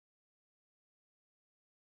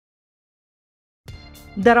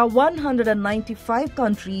There are 195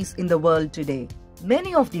 countries in the world today.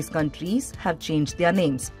 Many of these countries have changed their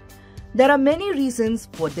names. There are many reasons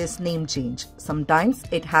for this name change. Sometimes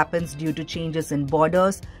it happens due to changes in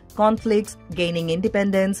borders, conflicts, gaining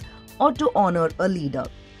independence, or to honor a leader.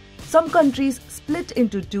 Some countries split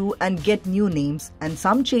into two and get new names, and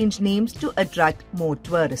some change names to attract more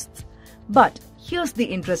tourists. But here's the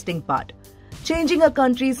interesting part. Changing a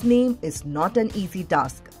country's name is not an easy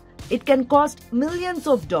task. It can cost millions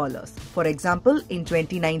of dollars. For example, in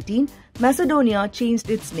 2019, Macedonia changed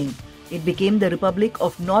its name. It became the Republic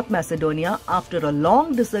of North Macedonia after a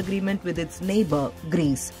long disagreement with its neighbor,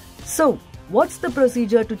 Greece. So, what's the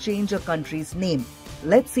procedure to change a country's name?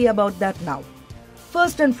 Let's see about that now.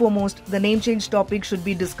 First and foremost, the name change topic should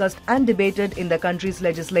be discussed and debated in the country's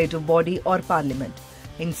legislative body or parliament.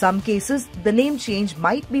 In some cases, the name change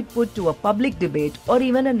might be put to a public debate or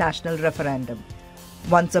even a national referendum.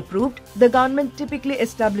 Once approved, the government typically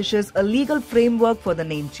establishes a legal framework for the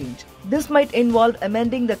name change. This might involve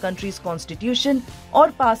amending the country's constitution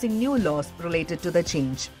or passing new laws related to the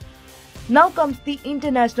change. Now comes the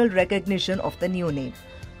international recognition of the new name.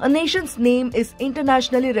 A nation's name is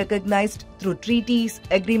internationally recognized through treaties,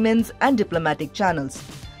 agreements, and diplomatic channels.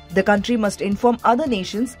 The country must inform other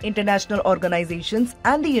nations, international organizations,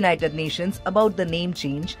 and the United Nations about the name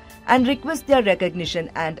change and request their recognition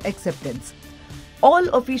and acceptance. All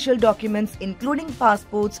official documents, including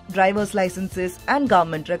passports, driver's licenses, and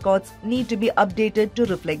government records, need to be updated to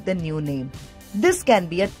reflect the new name. This can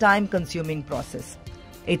be a time-consuming process.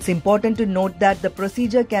 It's important to note that the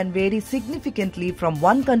procedure can vary significantly from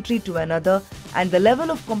one country to another, and the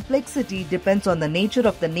level of complexity depends on the nature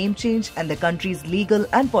of the name change and the country's legal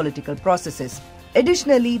and political processes.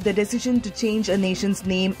 Additionally, the decision to change a nation's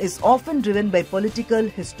name is often driven by political,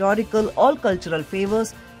 historical, or cultural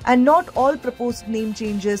favors, and not all proposed name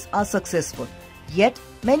changes are successful. Yet,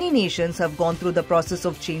 many nations have gone through the process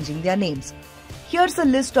of changing their names. Here's a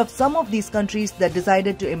list of some of these countries that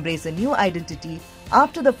decided to embrace a new identity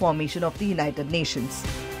after the formation of the United Nations.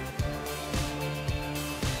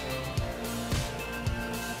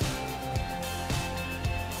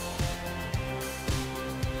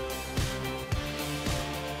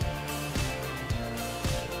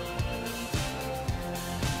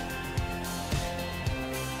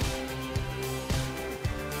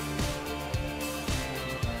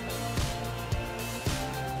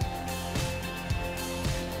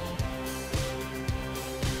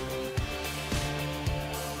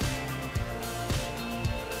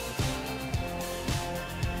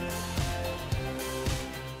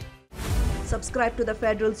 Subscribe to the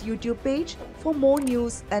Federal's YouTube page for more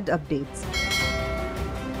news and updates.